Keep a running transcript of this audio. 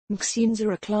MXenes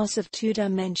are a class of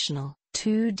two-dimensional,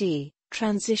 2D,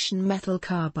 transition metal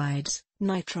carbides,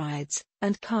 nitrides,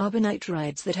 and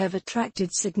carbonitrides that have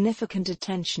attracted significant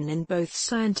attention in both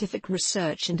scientific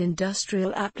research and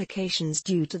industrial applications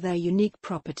due to their unique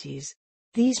properties.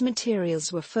 These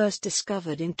materials were first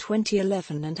discovered in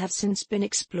 2011 and have since been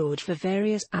explored for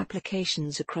various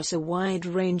applications across a wide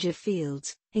range of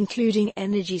fields, including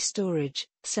energy storage,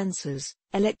 sensors,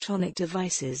 electronic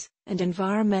devices, and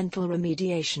environmental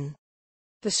remediation.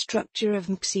 The structure of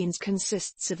MXenes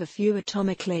consists of a few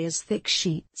atomic layers thick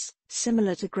sheets,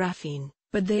 similar to graphene,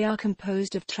 but they are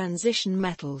composed of transition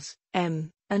metals,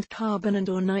 M, and carbon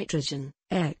and/or nitrogen,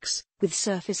 X, with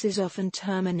surfaces often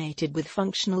terminated with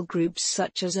functional groups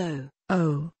such as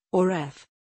O, or F.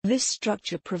 This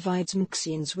structure provides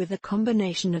MXenes with a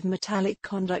combination of metallic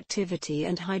conductivity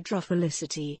and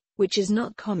hydrophilicity, which is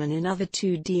not common in other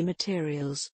 2D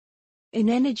materials. In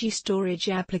energy storage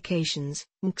applications,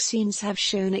 MXenes have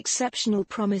shown exceptional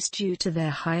promise due to their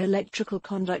high electrical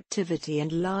conductivity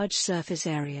and large surface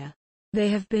area. They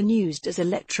have been used as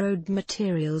electrode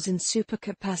materials in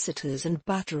supercapacitors and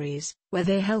batteries, where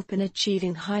they help in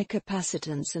achieving high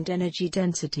capacitance and energy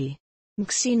density.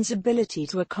 MXenes' ability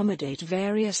to accommodate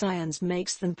various ions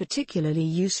makes them particularly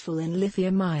useful in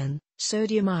lithium-ion,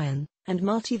 sodium-ion, and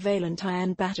multivalent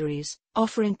ion batteries,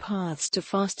 offering paths to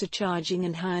faster charging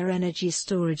and higher energy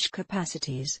storage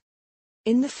capacities.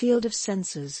 In the field of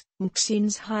sensors,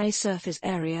 MXenes' high surface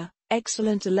area,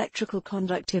 excellent electrical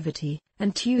conductivity,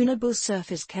 and tunable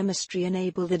surface chemistry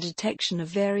enable the detection of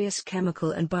various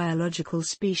chemical and biological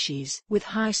species with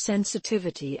high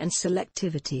sensitivity and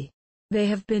selectivity. They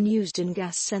have been used in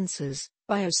gas sensors,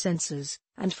 biosensors,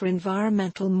 and for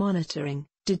environmental monitoring,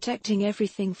 detecting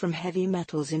everything from heavy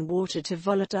metals in water to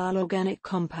volatile organic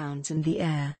compounds in the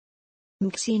air.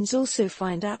 MXenes also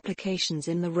find applications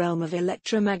in the realm of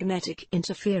electromagnetic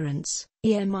interference,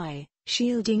 EMI,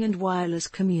 shielding and wireless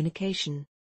communication.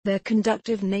 Their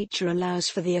conductive nature allows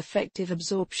for the effective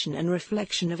absorption and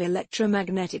reflection of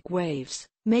electromagnetic waves,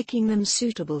 making them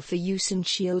suitable for use in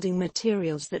shielding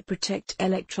materials that protect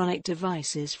electronic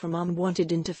devices from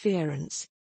unwanted interference.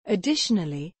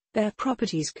 Additionally, their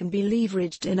properties can be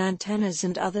leveraged in antennas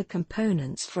and other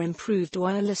components for improved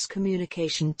wireless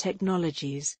communication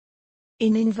technologies.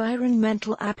 In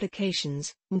environmental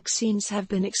applications, MXenes have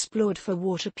been explored for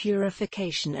water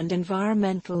purification and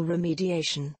environmental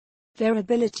remediation. Their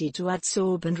ability to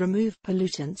adsorb and remove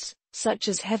pollutants, such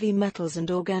as heavy metals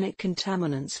and organic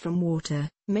contaminants from water,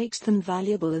 makes them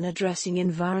valuable in addressing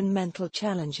environmental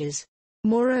challenges.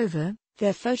 Moreover,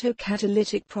 their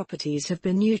photocatalytic properties have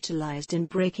been utilized in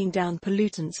breaking down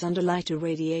pollutants under light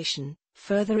irradiation,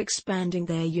 further expanding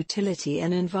their utility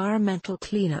and environmental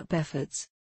cleanup efforts.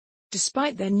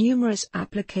 Despite their numerous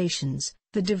applications,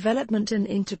 the development and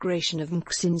integration of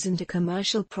MXenes into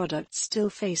commercial products still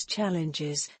face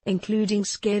challenges, including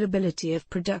scalability of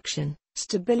production,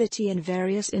 stability in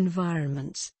various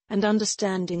environments, and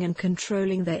understanding and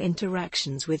controlling their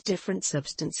interactions with different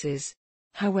substances.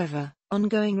 However,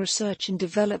 ongoing research and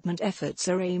development efforts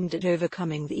are aimed at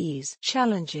overcoming these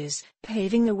challenges,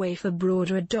 paving the way for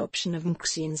broader adoption of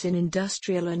MXenes in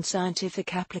industrial and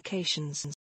scientific applications.